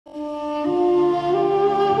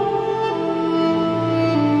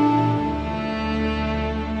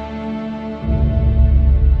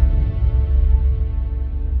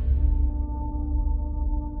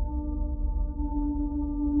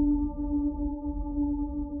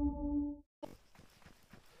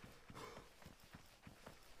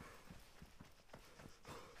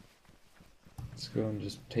go and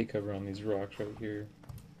just take cover on these rocks right here.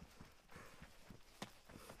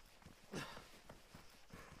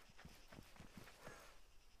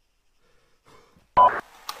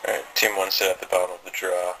 Alright, Team 1 sit at the bottom of the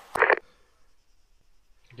draw.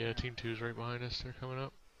 Yeah, Team 2's right behind us. They're coming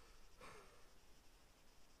up.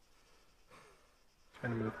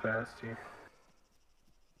 Trying to move fast here.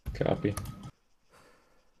 Copy.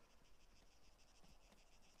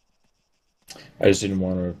 I just didn't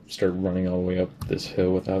want to start running all the way up this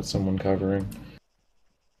hill without someone covering.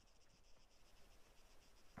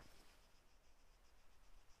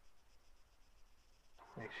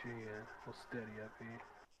 Make sure you hold steady up here.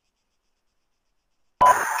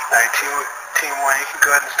 Alright, team 1, you can go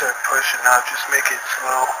ahead and start pushing now. Just make it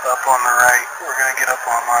slow up on the right. We're going to get up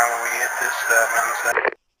online when we hit this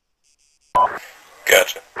mountainside.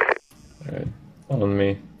 Gotcha. Alright, on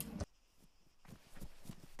me.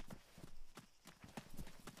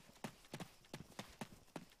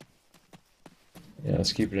 Yeah,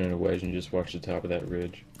 let's keep it in a wedge and just watch the top of that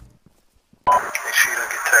ridge. Make sure you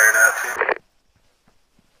don't get tired out too.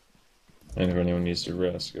 And if anyone needs to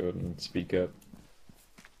rest, go ahead and speak up.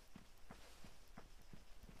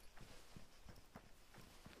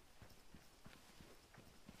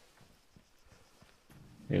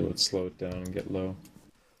 Here, let's slow it down and get low.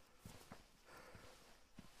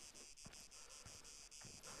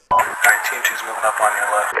 Alright, team 2's moving up on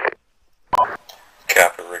your left.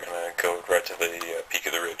 Kappa, we're gonna go right to the peak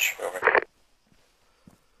of the ridge. Over.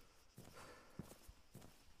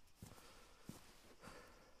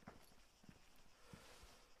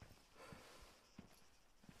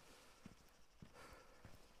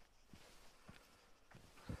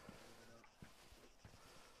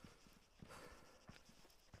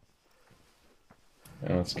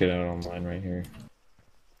 Now let's get out online right here.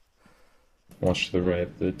 Watch to the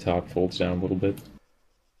right, the top folds down a little bit.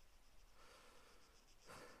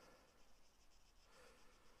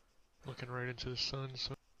 Looking right into the sun,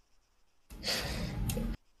 so...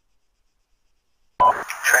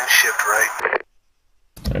 Try and shift right.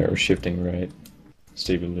 Alright, we're shifting right.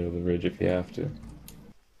 Stay below the ridge if you have to. Alright,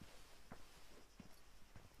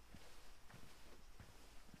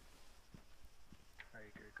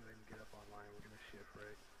 good. Go ahead and get up online. We're going to shift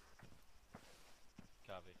right.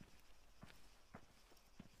 Copy.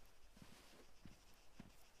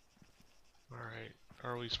 Alright,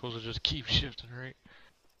 are we supposed to just keep shifting, right?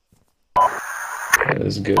 That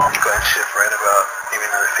is good. Go ahead and shift right about maybe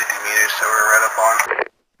another 50 meters so we're right up on.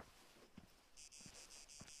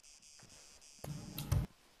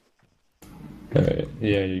 Alright,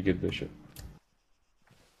 yeah, you're good, Bishop.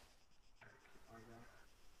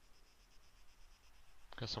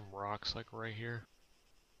 Got some rocks like right here.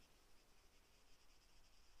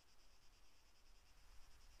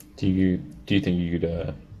 Do you think you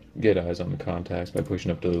could get eyes on the contacts by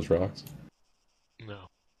pushing up to those rocks? No.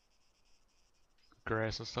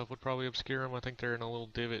 Grass and stuff would probably obscure them. I think they're in a little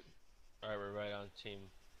divot. Alright, we're right on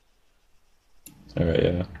team. Alright,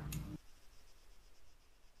 yeah.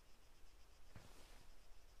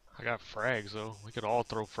 I got frags though. We could all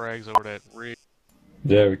throw frags over that ridge.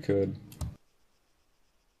 Yeah, we could.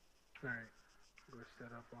 Alright. Go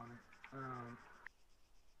set up on it.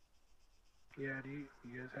 Yeah, do you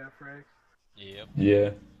guys have frags? Yep.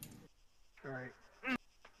 Yeah. Alright.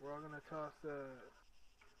 We're all going to toss a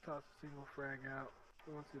single frag out.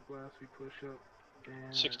 Once it blasts, we push up.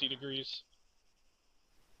 And 60 degrees.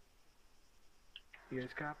 You guys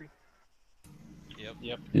copy?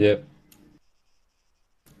 Yep. Yep.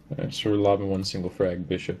 Alright, so we're lobbing one single frag,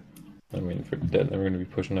 Bishop. I'm waiting for dead, then we're gonna be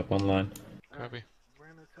pushing up online. Copy. We're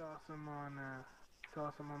going to toss them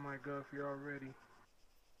on my go if you're all ready.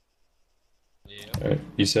 Yep. Alright,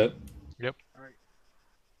 you set? Yep. Alright.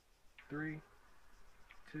 3,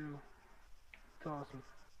 2, toss them.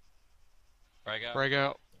 Frag out. Frag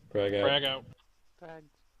out. Frag out. Frag out. Tagged.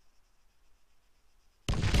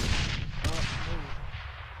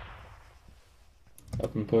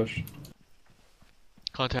 Up and push.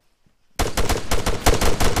 Contact.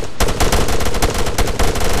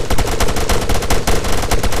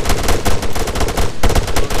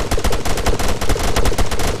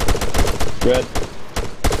 Red.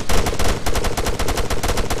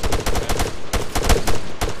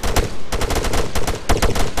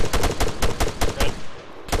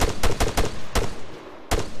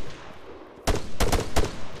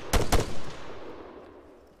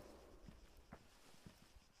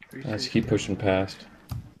 Let's keep pushing past.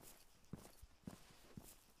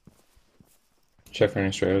 Check for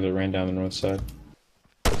any stragglers that ran down the north side.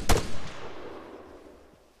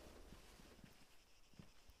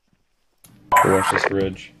 We'll watch this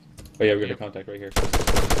ridge. Oh yeah, we got a contact right here.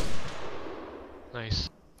 Nice.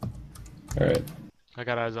 Alright. I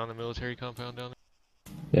got eyes on the military compound down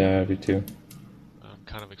Yeah, I do too. there. I'm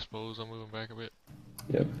kind of exposed. I'm moving back a bit.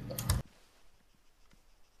 Yep.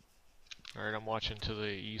 Alright, I'm watching to the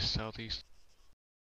east, southeast.